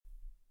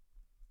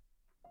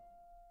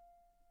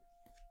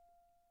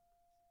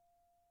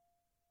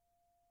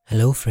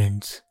Hello,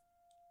 friends.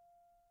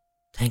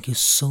 Thank you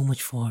so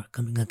much for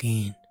coming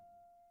again.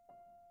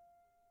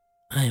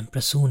 I am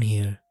Prasoon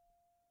here.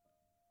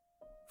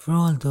 For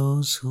all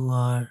those who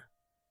are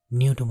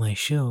new to my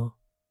show,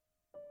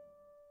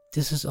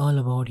 this is all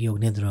about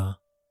Yog Nidra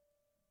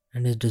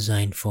and is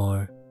designed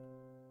for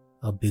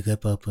a bigger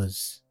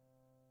purpose.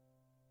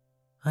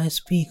 I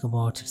speak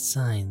about its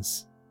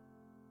science,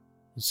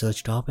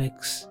 research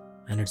topics,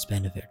 and its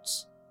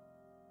benefits.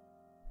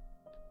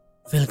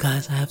 Well,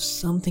 guys, I have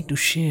something to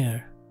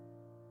share.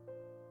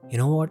 You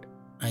know what?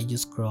 I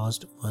just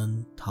crossed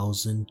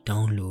 1000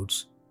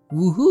 downloads.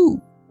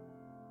 Woohoo!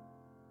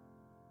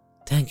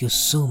 Thank you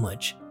so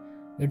much.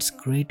 It's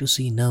great to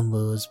see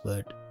numbers,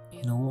 but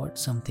you know what?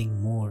 Something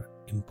more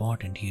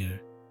important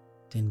here: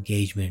 the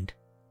engagement,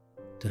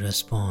 the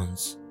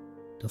response,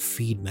 the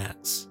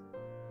feedbacks.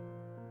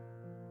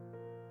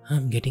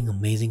 I'm getting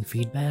amazing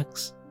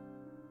feedbacks,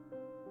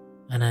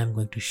 and I'm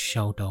going to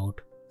shout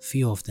out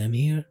few of them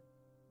here.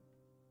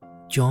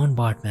 John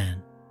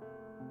Bartman,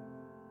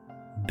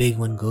 big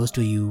one goes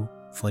to you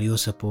for your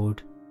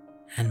support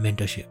and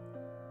mentorship.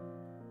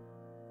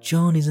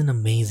 John is an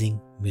amazing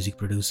music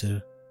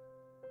producer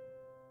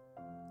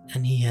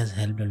and he has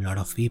helped a lot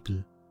of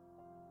people.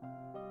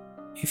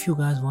 If you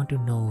guys want to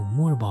know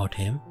more about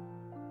him,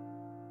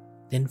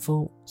 the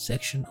info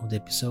section of the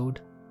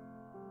episode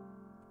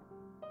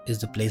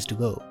is the place to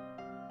go.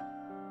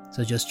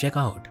 So just check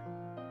out.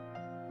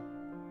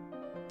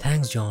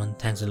 Thanks, John.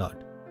 Thanks a lot.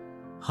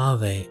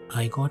 Harvey,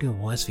 I got your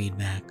voice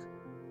feedback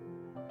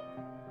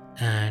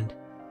and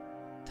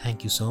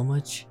thank you so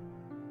much.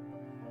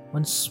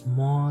 One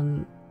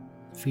small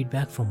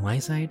feedback from my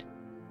side: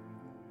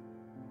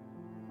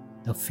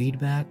 the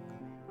feedback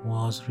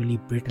was really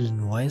brittle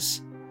in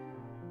voice.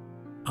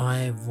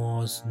 I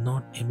was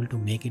not able to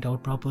make it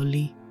out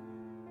properly.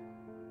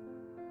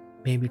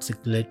 Maybe it's a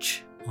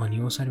glitch on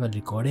your side while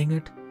recording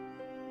it.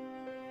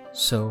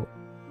 So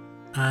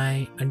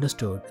I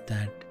understood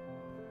that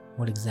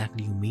what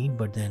exactly you mean,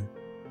 but then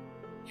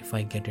if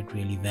I get it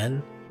really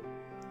well,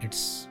 it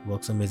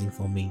works amazing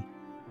for me.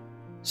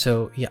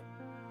 So yeah,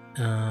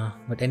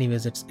 but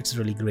anyways, it's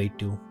really great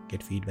to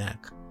get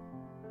feedback.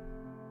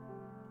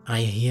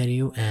 I hear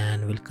you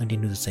and will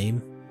continue the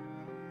same.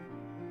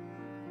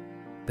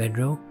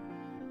 Pedro,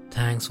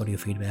 thanks for your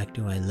feedback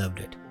too. I loved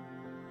it.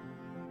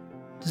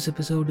 This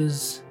episode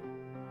is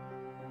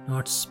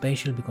not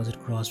special because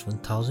it crossed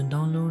 1000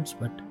 downloads,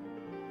 but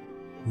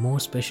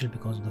more special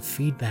because of the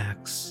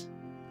feedbacks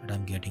that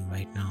I'm getting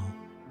right now.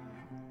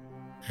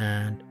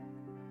 And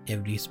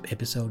every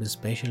episode is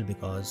special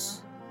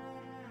because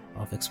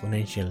of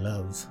exponential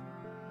love.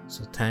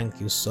 So thank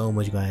you so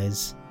much,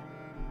 guys.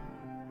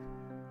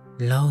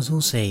 Lao Tzu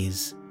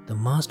says, the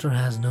master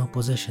has no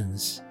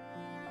possessions.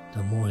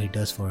 The more he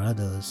does for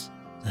others,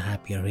 the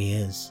happier he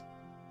is.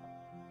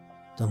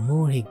 The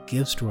more he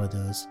gives to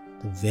others,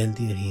 the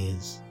wealthier he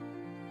is.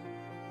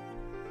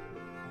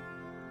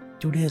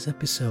 Today's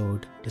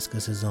episode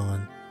discusses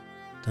on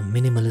the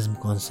minimalism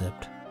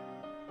concept.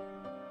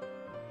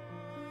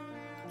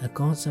 A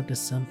concept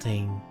is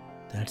something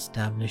that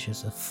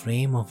establishes a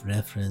frame of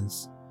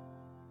reference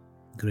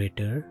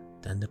greater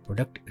than the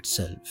product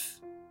itself.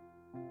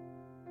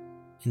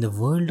 In the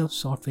world of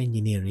software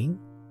engineering,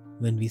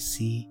 when we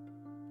see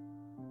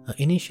an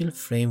initial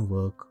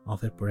framework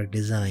of a product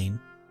design,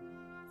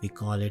 we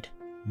call it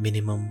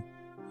minimum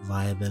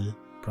viable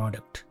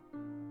product,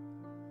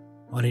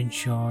 or in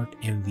short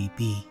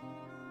MVP.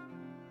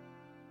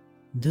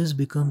 This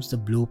becomes the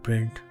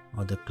blueprint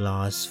or the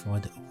class for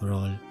the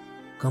overall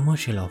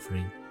commercial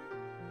offering.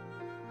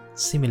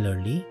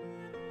 Similarly,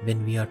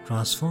 when we are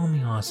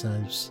transforming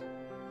ourselves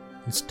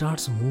and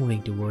starts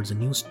moving towards a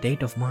new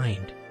state of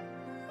mind,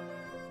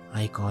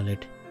 I call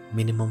it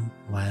minimum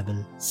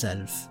viable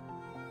self.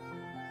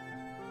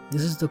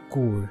 This is the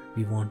core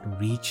we want to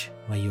reach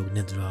by Yog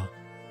Nidra.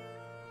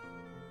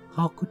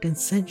 How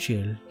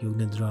quintessential Yog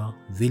Nidra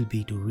will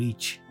be to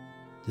reach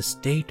the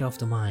state of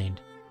the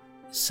mind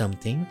is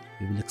something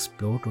we will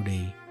explore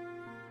today.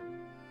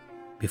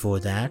 Before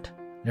that,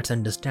 let's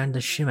understand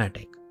the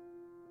schematic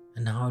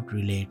and how it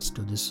relates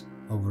to this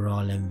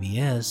overall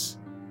MVS,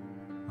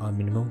 or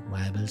minimum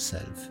viable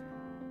self.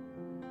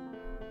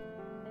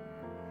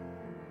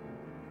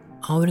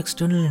 Our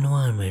external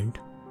environment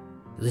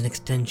is an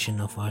extension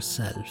of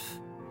ourself.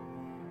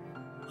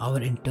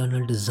 Our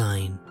internal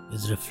design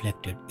is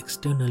reflected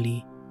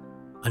externally,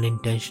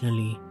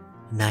 unintentionally,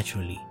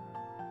 naturally.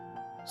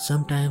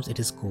 Sometimes it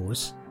is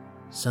coarse,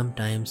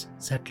 sometimes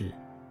subtle,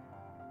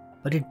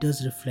 but it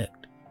does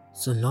reflect.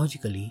 So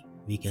logically,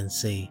 we can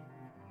say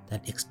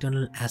that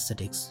external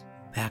aesthetics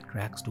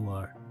backtracks to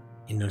our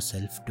inner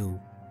self too.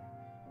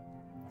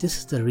 This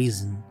is the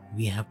reason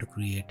we have to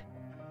create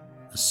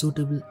a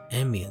suitable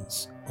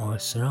ambience or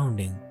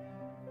surrounding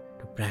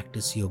to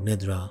practice Yog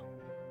Nidra,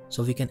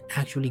 so we can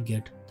actually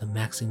get the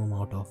maximum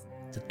out of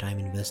the time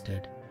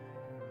invested.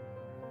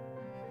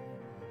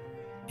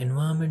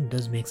 Environment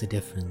does make a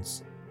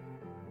difference.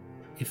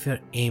 If you're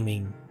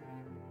aiming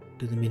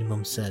to the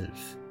minimum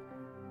self,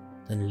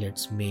 then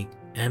let's make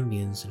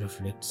ambience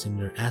reflect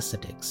similar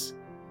aesthetics.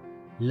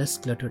 Less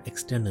cluttered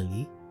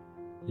externally,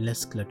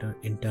 less clutter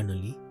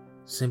internally.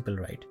 Simple,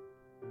 right?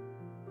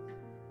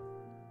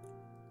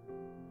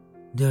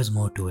 There's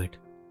more to it.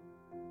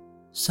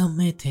 Some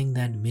may think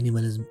that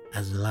minimalism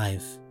as a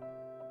life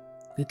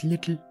with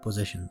little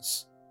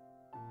possessions.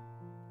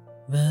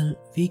 Well,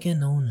 we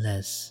can own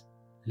less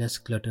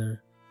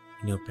clutter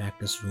in your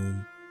practice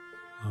room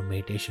or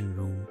meditation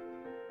room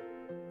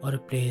or a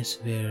place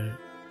where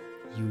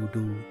you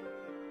do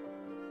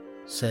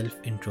self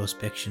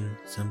introspection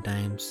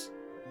sometimes.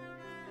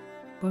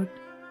 But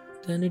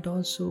then it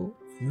also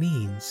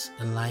means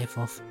a life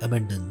of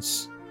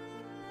abundance.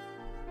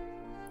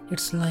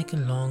 It's like a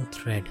long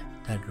thread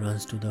that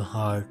runs to the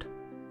heart,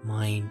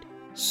 mind,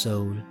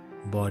 soul,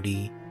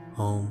 body,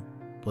 home,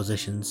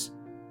 possessions,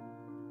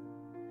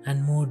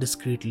 and more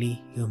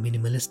discreetly, your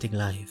minimalistic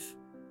life.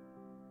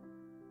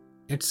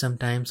 It's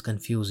sometimes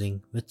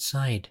confusing which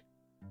side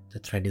the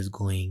thread is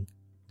going,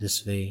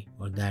 this way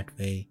or that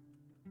way.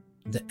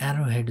 The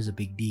arrowhead is a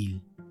big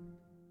deal.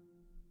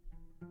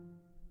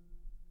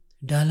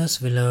 Dallas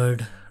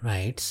Willard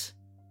writes,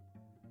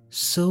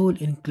 soul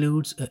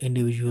includes an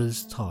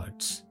individual's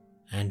thoughts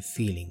and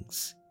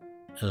feelings,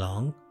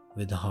 along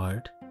with the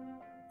heart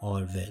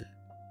or will,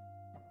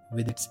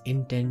 with its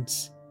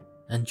intents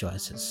and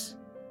choices.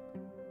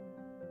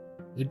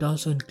 It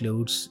also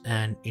includes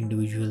an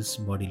individual's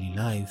bodily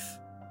life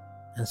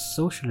and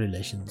social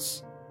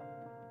relations,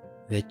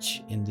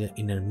 which in their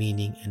inner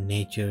meaning and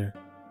nature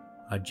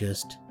are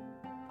just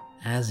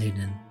as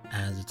hidden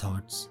as the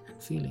thoughts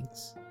and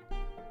feelings.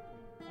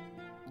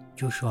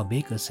 Joshua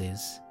Baker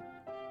says,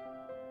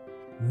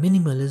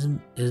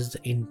 minimalism is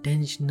the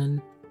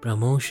intentional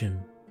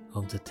promotion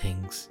of the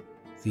things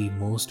we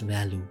most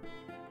value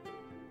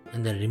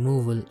and the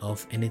removal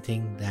of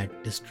anything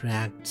that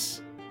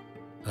distracts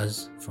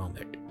us from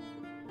it.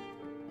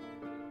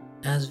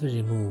 As we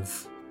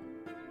remove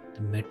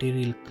the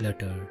material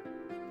clutter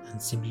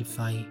and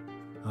simplify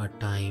our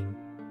time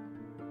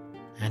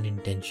and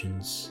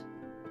intentions,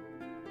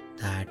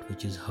 that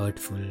which is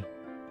hurtful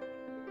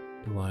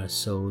to our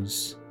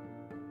souls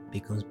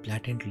becomes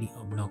blatantly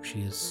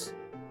obnoxious.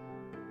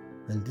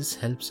 Well, this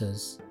helps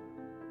us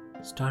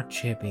start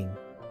shaping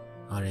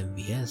our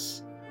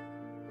MVS,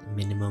 the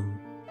minimum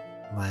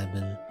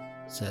viable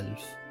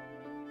self.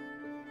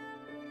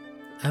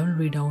 I will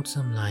read out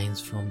some lines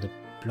from the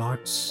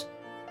Plott's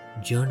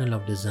Journal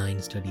of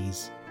Design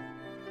Studies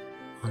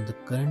on the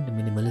current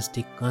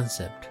minimalistic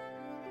concept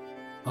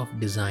of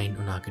design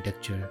on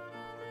architecture.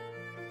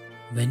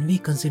 When we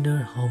consider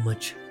how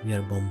much we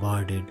are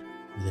bombarded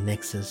with an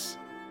excess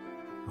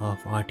of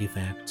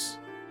artifacts,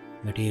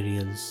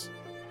 materials,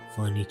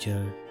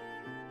 furniture,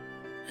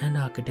 and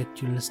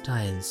architectural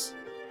styles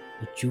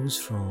to choose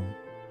from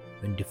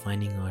when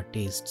defining our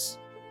tastes,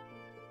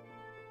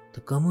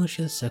 the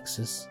commercial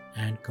success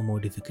and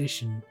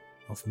commodification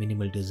of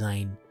minimal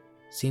design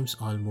seems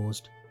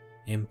almost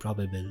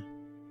improbable,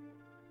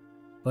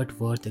 but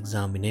worth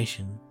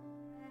examination.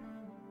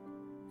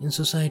 In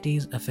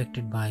societies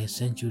affected by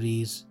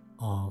centuries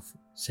of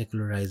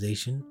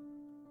secularization,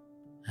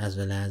 as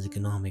well as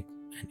economic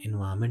and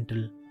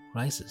environmental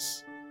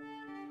crisis,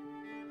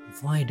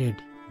 why did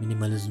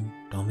minimalism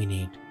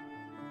dominate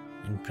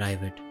in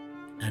private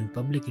and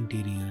public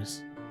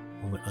interiors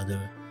over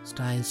other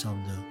styles of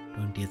the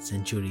 20th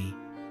century?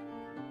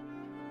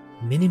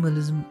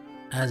 Minimalism,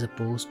 as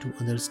opposed to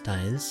other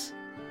styles,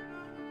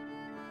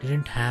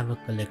 didn't have a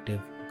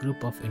collective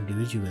group of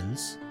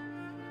individuals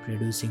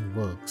producing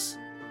works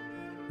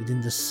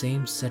within the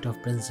same set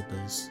of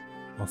principles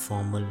or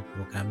formal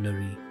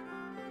vocabulary.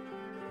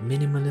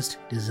 Minimalist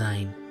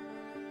design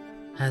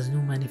has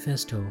no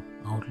manifesto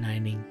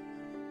outlining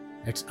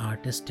its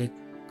artistic,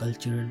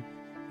 cultural,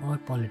 or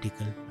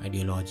political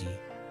ideology.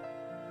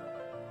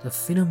 The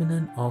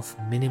phenomenon of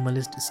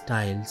minimalist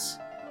styles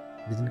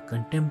within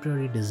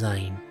contemporary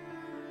design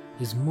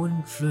is more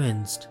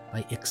influenced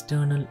by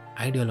external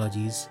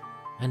ideologies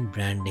and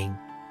branding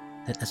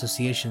than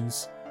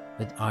associations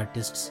with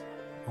artists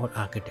or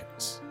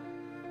architects.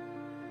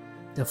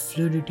 The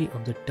fluidity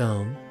of the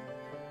term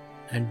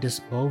and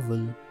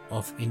disavowal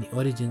of any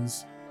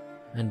origins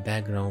and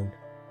background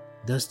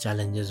thus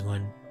challenges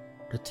one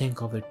to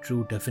think of a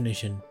true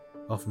definition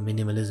of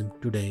minimalism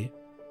today.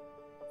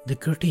 The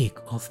critique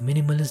of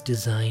minimalist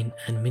design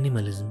and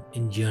minimalism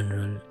in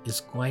general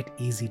is quite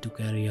easy to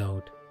carry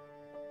out,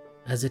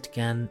 as it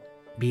can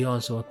be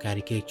also a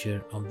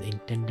caricature of the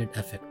intended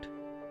effect.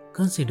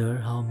 Consider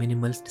how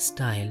minimalist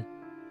style,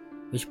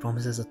 which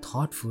promises a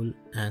thoughtful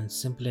and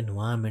simple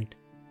environment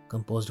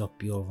composed of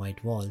pure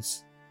white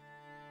walls,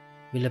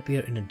 will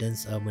appear in a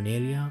dense urban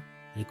area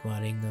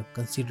requiring a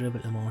considerable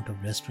amount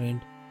of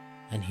restraint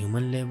and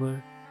human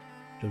labor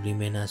to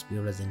remain as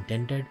pure as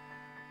intended.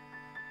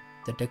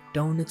 The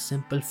tectonic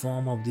simple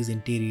form of these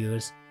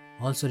interiors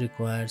also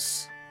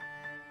requires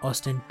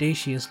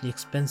ostentatiously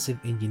expensive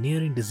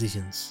engineering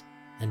decisions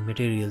and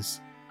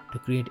materials to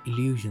create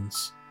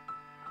illusions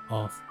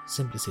of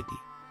simplicity.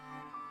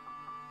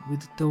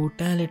 With the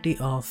totality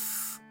of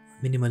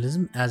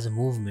Minimalism as a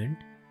movement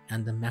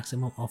and the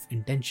maximum of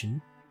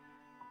intention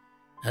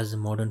as a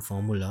modern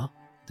formula,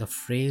 the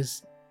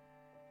phrase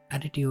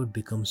attitude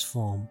becomes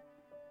form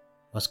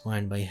was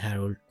coined by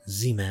Harold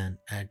Zeman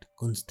at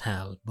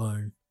Kunsthal,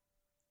 Bern,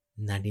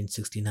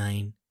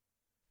 1969.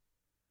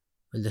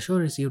 Well, the show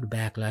received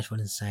backlash for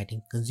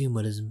inciting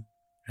consumerism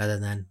rather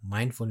than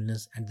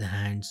mindfulness at the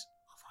hands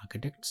of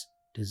architects,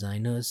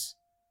 designers.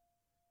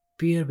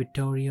 Pierre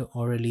Vittorio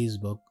Aureli's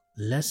book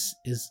Less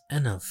is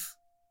Enough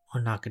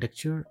on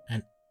architecture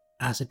and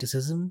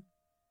asceticism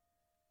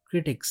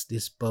critiques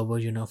this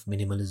perversion of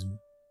minimalism.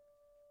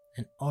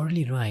 And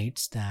Aureli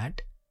writes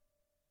that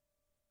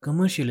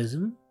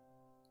commercialism,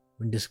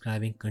 when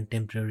describing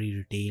contemporary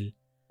retail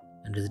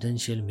and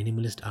residential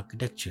minimalist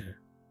architecture,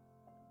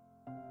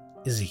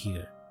 is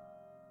here,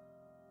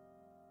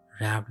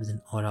 wrapped with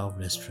an aura of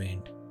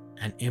restraint,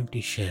 an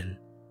empty shell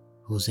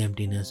whose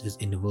emptiness is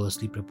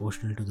inversely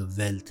proportional to the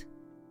wealth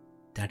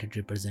that it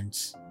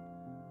represents.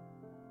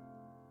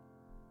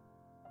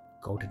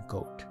 Quote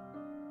unquote.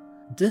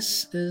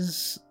 This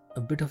is a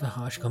bit of a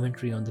harsh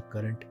commentary on the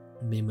current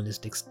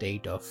minimalistic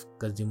state of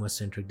consumer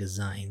centric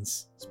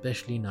designs,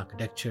 especially in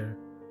architecture.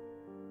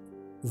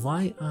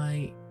 Why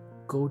I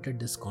quoted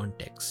this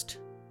context?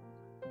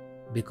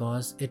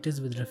 Because it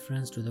is with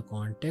reference to the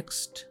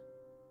context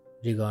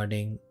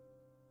regarding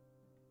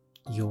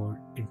your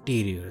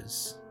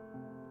interiors,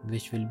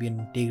 which will be an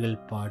integral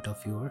part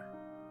of your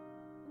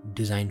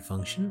design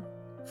function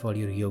for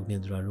your Yog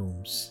Nidra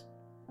rooms.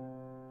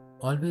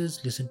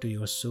 Always listen to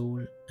your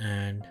soul,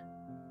 and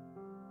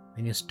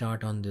when you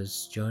start on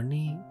this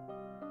journey,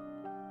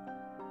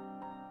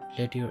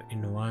 let your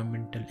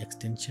environmental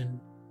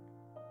extension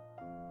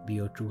be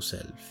your true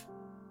self.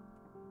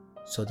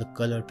 So the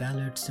color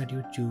palettes that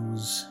you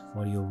choose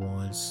for your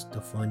walls, the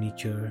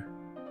furniture,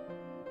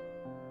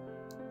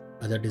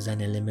 other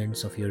design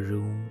elements of your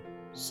room,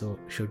 so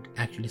should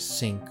actually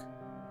sync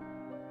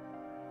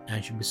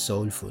and should be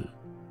soulful,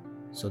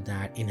 so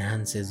that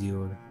enhances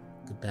your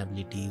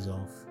capabilities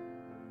of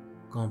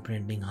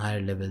comprehending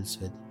higher levels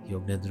with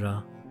Yog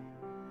Nidra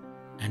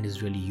and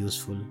is really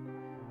useful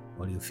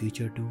for your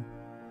future too.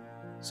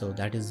 So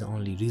that is the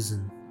only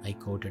reason I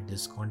quoted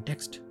this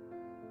context.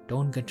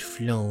 Don't get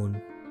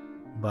flown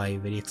by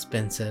very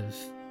expensive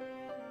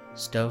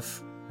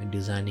stuff when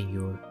designing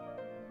your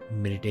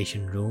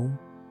meditation room,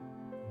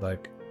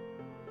 but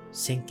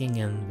sinking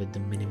in with the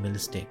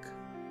minimalistic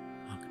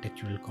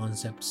architectural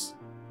concepts,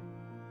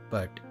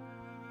 but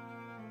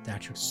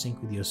that should sync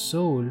with your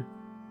soul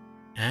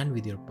and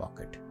with your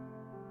pocket.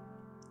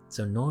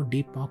 So no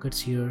deep pockets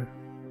here,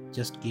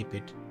 just keep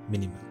it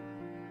minimal.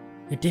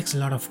 It takes a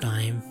lot of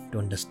time to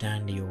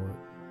understand your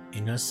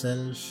inner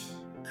self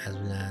as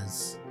well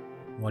as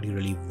what you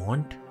really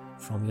want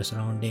from your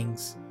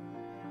surroundings,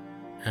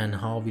 and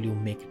how will you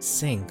make it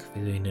sync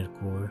with your inner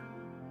core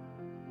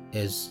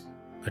is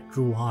a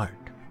true art.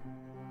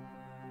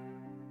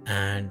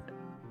 And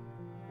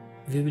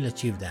we will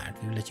achieve that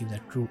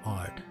true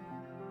art.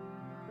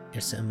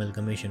 It's an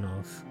amalgamation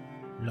of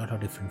a lot of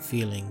different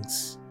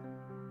feelings.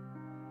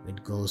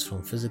 It goes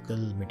from physical,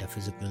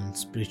 metaphysical,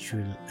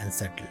 spiritual, and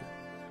subtle.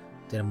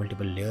 There are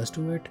multiple layers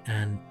to it,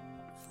 and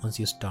once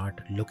you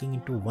start looking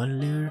into one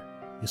layer,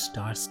 you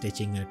start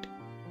stitching it,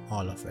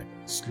 all of it,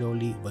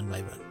 slowly, one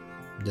by one.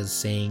 There's a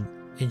saying,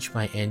 inch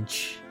by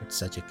inch, it's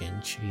such a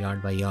kinch,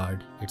 yard by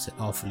yard, it's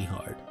awfully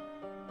hard.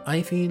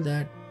 I feel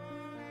that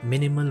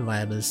minimal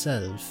viable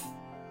self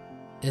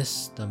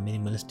is the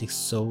minimalistic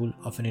soul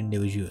of an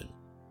individual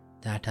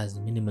that has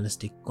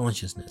minimalistic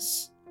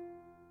consciousness.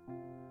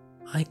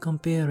 I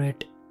compare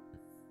it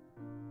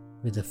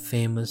with the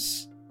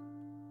famous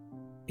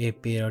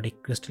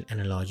aperiodic crystal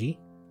analogy,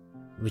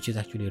 which is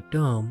actually a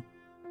term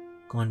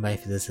coined by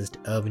physicist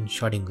Erwin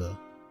Schrödinger.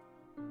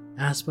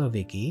 As per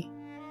Wiki,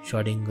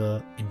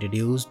 Schrödinger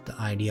introduced the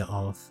idea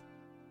of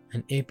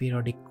an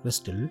aperiodic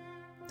crystal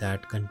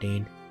that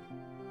contained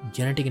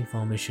genetic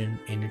information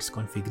in its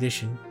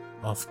configuration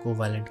of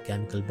covalent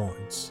chemical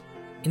bonds.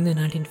 In the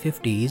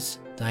 1950s,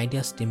 the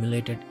idea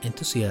stimulated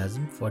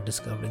enthusiasm for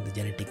discovering the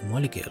genetic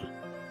molecule.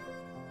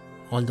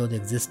 Although the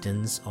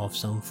existence of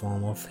some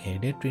form of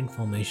hereditary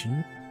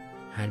information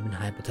had been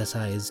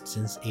hypothesized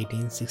since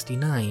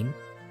 1869,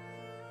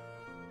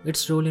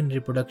 its role in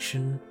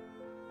reproduction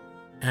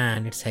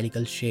and its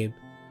helical shape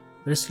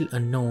were still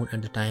unknown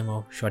at the time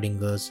of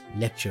Schrödinger's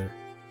lecture.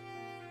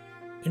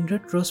 In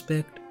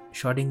retrospect,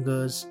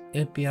 Schrödinger's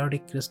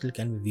aperiodic crystal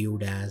can be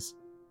viewed as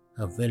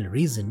a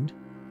well-reasoned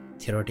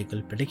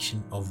theoretical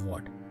prediction of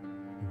what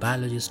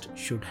biologists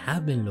should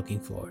have been looking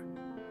for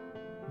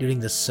during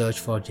the search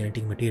for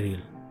genetic material.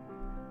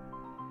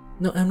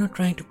 Now, I'm not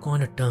trying to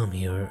coin a term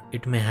here,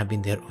 it may have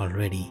been there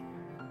already,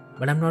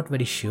 but I'm not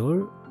very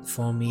sure.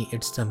 For me,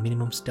 it's the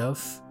minimum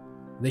stuff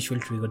which will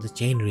trigger the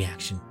chain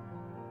reaction.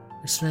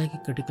 It's like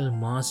a critical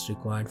mass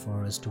required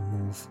for us to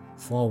move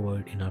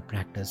forward in our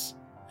practice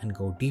and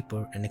go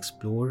deeper and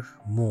explore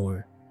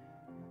more.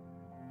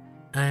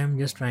 I'm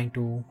just trying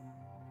to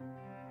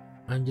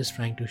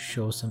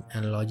show some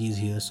analogies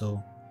here,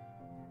 so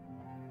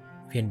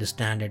if you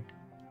understand it,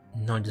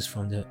 not just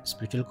from the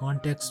spiritual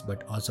context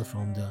but also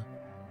from the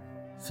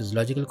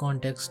physiological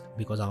context,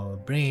 because our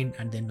brain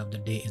at the end of the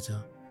day is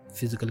a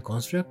physical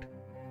construct.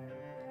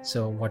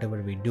 So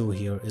whatever we do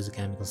here is a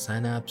chemical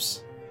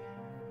synapse,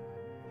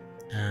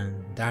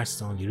 and that's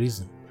the only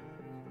reason.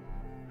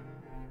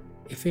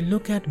 If we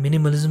look at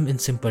minimalism in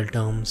simple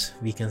terms,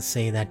 we can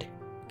say that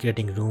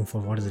creating room for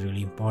what is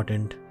really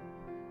important,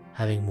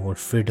 having more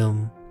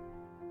freedom,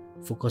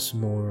 focus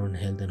more on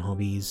health and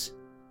hobbies,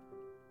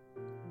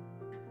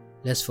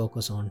 less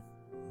focus on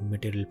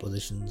material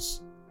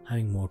possessions,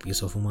 having more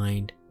peace of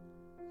mind,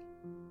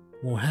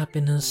 more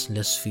happiness,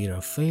 less fear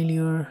of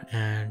failure,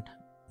 and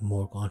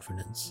more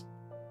confidence.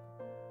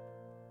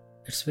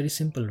 It's very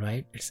simple,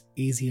 right? It's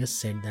easier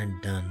said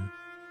than done.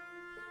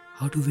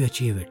 How do we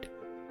achieve it?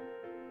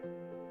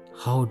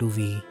 How do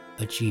we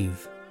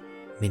achieve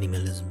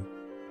minimalism?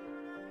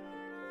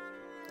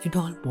 It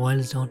all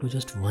boils down to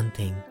just one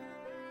thing: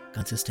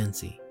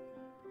 consistency.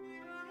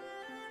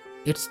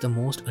 It's the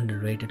most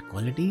underrated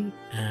quality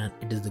and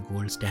it is the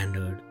gold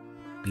standard.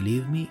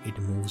 Believe me, it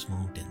moves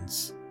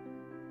mountains.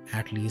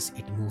 At least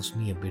it moves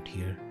me a bit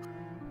here.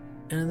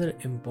 Another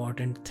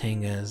important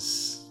thing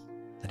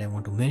that I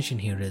want to mention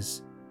here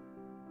is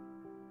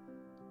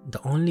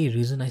the only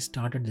reason I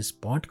started this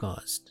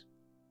podcast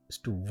is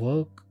to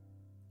work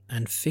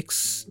and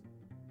fix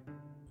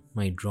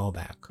my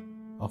drawback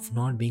of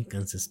not being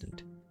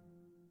consistent.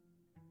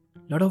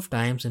 A lot of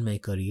times in my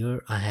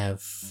career, I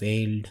have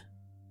failed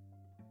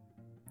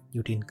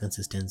due to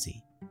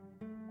inconsistency.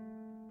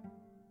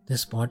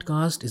 This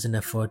podcast is an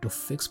effort to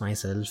fix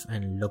myself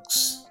and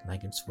looks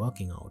like it's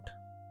working out.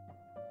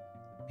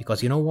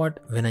 Because you know what?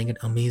 When I get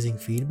amazing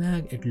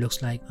feedback, it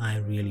looks like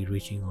I'm really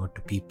reaching out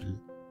to people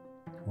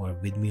who are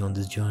with me on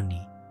this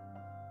journey.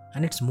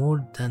 And it's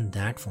more than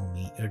that for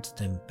me, it's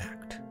the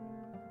impact.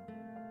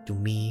 To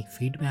me,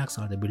 feedbacks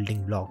are the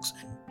building blocks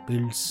and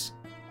builds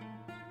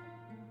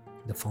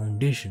the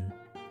foundation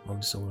of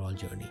this overall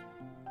journey.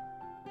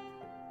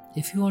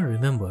 If you all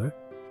remember,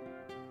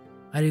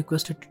 I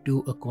requested to do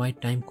a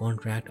quiet time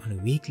contract on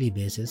a weekly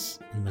basis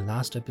in my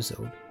last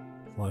episode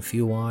for a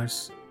few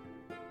hours.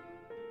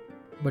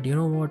 But you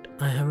know what?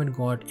 I haven't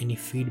got any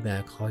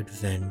feedback how it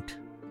went.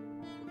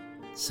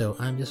 So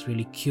I'm just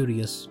really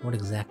curious what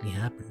exactly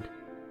happened.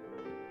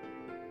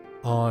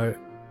 Or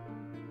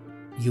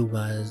you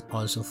guys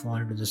also fall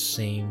into the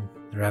same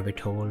rabbit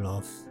hole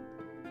of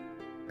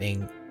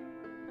being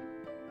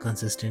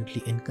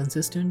consistently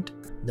inconsistent.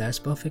 That's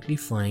perfectly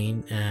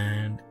fine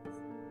and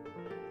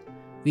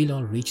we'll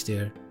all reach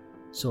there.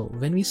 So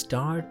when we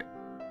start,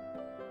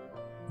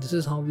 this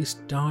is how we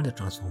start the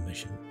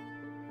transformation.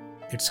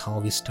 It's how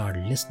we start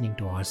listening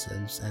to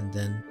ourselves and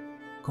then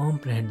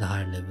comprehend the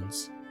higher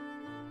levels.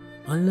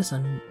 Unless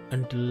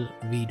until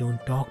we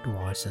don't talk to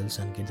ourselves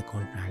and get the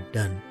contract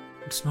done,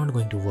 it's not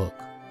going to work.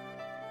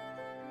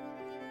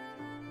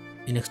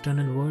 In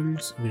external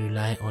worlds, we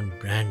rely on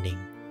branding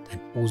that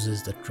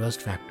oozes the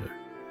trust factor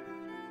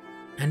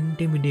and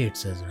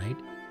intimidates us, right?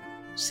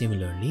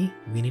 Similarly,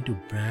 we need to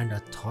brand our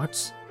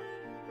thoughts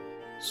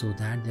so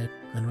that they're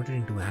converted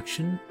into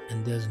action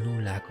and there's no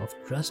lack of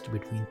trust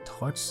between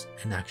thoughts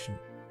and action.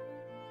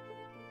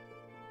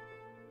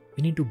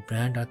 We need to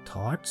brand our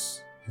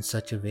thoughts in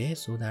such a way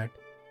so that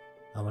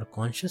our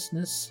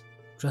consciousness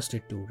trusts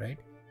it too, right?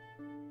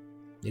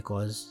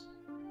 Because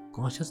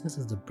consciousness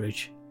is the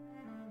bridge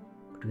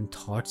between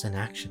thoughts and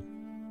action.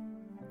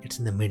 It's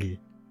in the middle.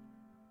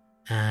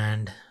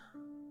 And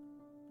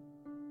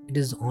it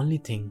is the only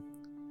thing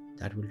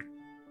that will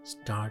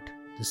start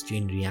this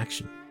chain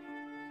reaction.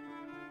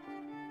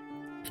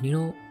 And you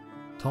know,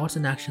 thoughts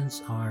and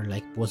actions are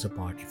like poles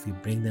apart. If we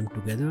bring them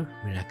together,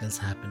 miracles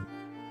happen.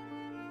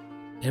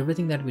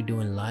 Everything that we do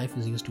in life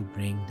is used to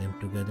bring them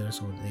together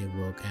so they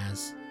work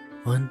as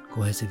one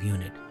cohesive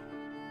unit.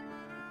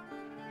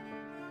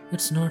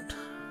 It's not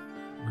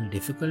only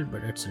difficult,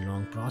 but it's a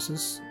long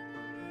process,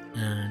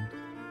 and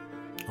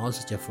all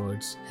such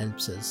efforts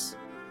helps us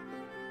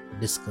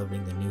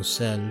discovering the new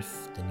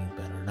self, the new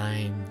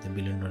paradigm, the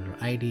billion-dollar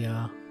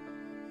idea,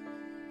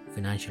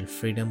 financial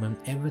freedom, and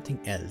everything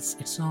else.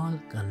 It's all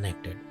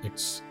connected.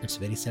 It's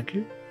very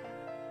subtle.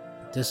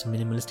 This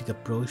minimalistic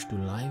approach to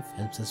life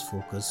helps us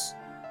focus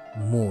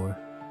more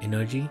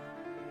energy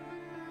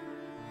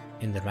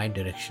in the right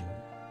direction,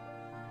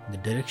 the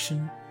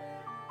direction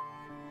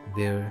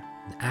where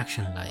the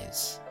action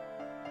lies,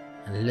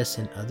 and less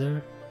in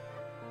other.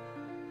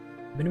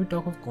 When we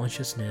talk of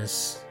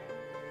consciousness,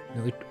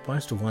 it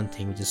points to one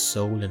thing, which is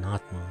soul and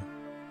Atma.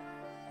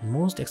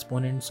 Most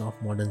exponents of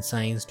modern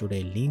science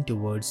today lean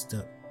towards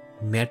the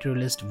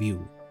materialist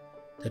view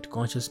that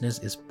consciousness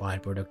is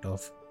byproduct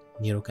of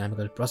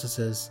neurochemical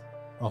processes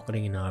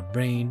occurring in our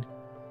brain.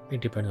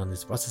 It depends on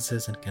these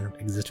processes and cannot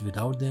exist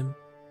without them.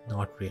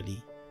 Not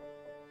really.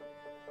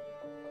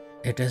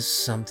 It is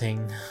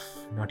something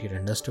not yet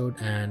understood,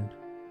 and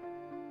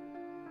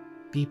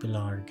people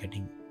are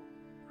getting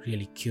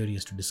really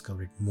curious to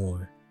discover it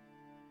more.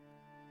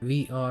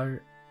 We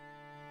are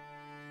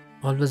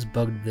always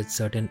bugged with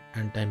certain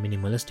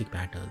anti-minimalistic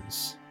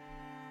patterns.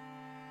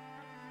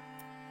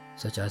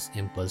 such as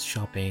impulse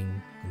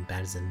shopping,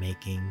 comparison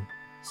making,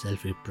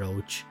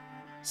 self-reproach,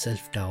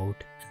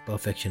 self-doubt, and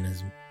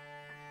perfectionism.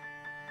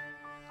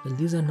 Well,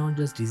 these are not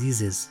just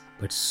diseases,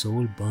 but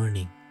soul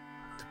burning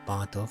the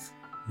path of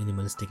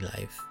minimalistic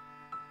life.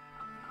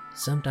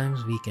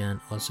 Sometimes we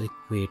can also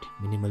equate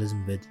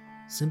minimalism with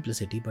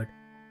simplicity, but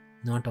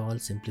not all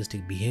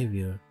simplistic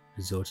behavior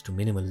resorts to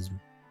minimalism.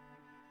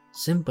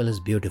 Simple is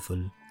beautiful,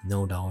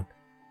 no doubt,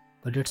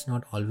 but it's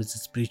not always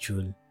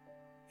spiritual.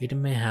 It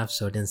may have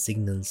certain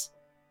signals,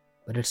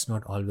 but it's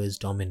not always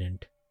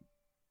dominant.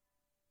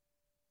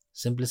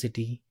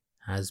 Simplicity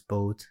has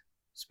both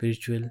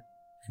spiritual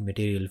and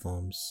material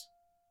forms.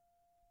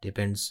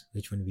 Depends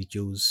which one we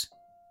choose.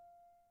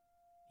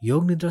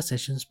 Yoga Nidra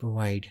sessions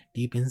provide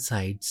deep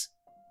insights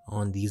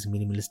on these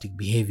minimalistic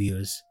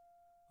behaviors,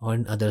 or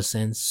in other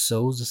sense,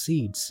 sows the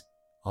seeds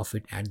of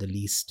it at the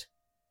least.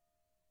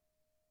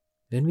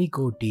 When we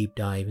go deep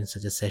dive in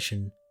such a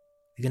session,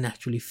 we can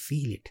actually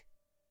feel it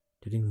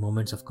during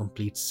moments of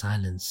complete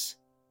silence,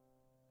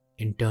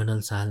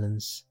 internal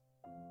silence.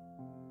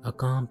 A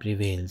calm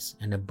prevails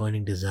and a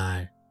burning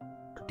desire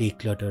to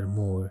declutter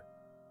more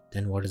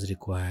than what is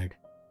required.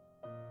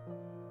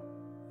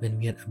 When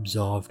we are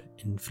absorbed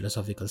in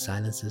philosophical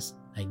silences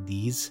like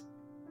these,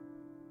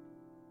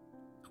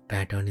 a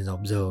pattern is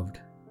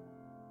observed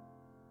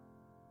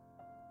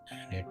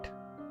and it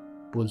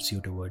pulls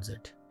you towards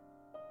it.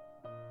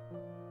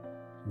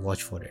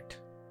 Watch for it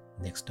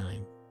next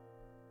time.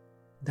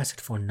 That's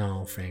it for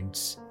now,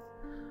 friends.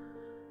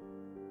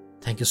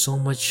 Thank you so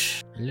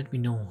much, and let me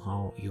know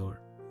how your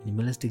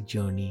minimalistic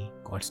journey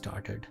got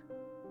started.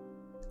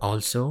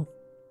 Also,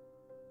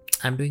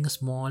 I'm doing a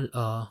small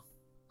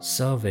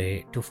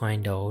survey to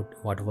find out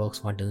what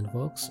works, what doesn't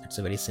work. It's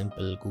a very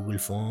simple Google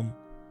form.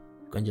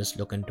 You can just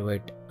look into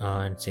it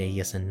and say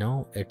yes and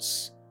no.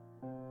 It's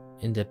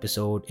in the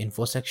episode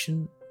info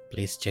section.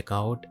 Please check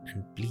out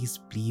and please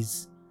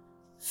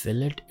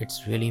fill it.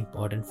 It's really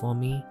important for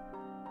me,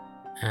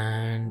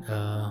 and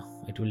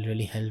it will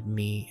really help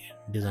me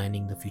in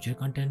designing the future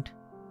content.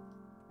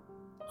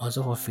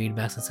 Also, for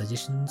feedbacks and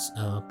suggestions,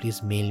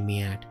 please mail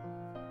me at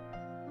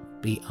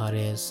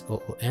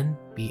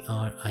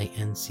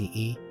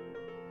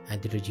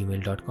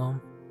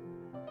prasoonprince@gmail.com.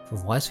 For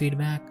voice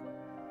feedback,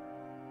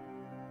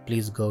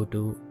 please go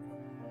to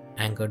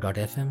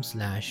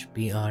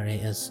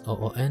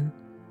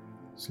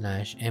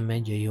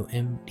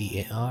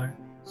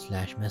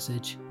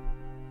anchor.fm/prasoon/majumdar/message.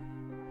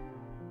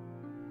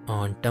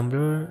 On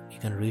Tumblr, you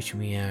can reach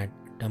me at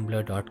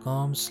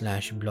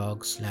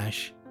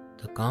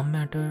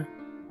tumblr.com/blog/thecalmmatter.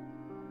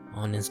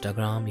 On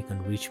Instagram, you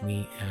can reach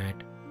me at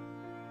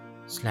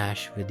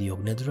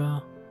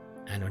 /withyognidra,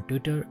 and on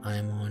Twitter, I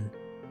am on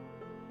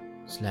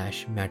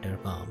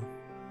 /mattercalm.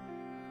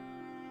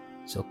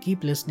 So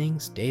keep listening,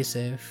 stay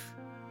safe,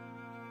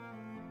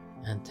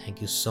 and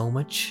thank you so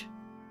much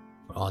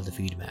for all the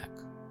feedback.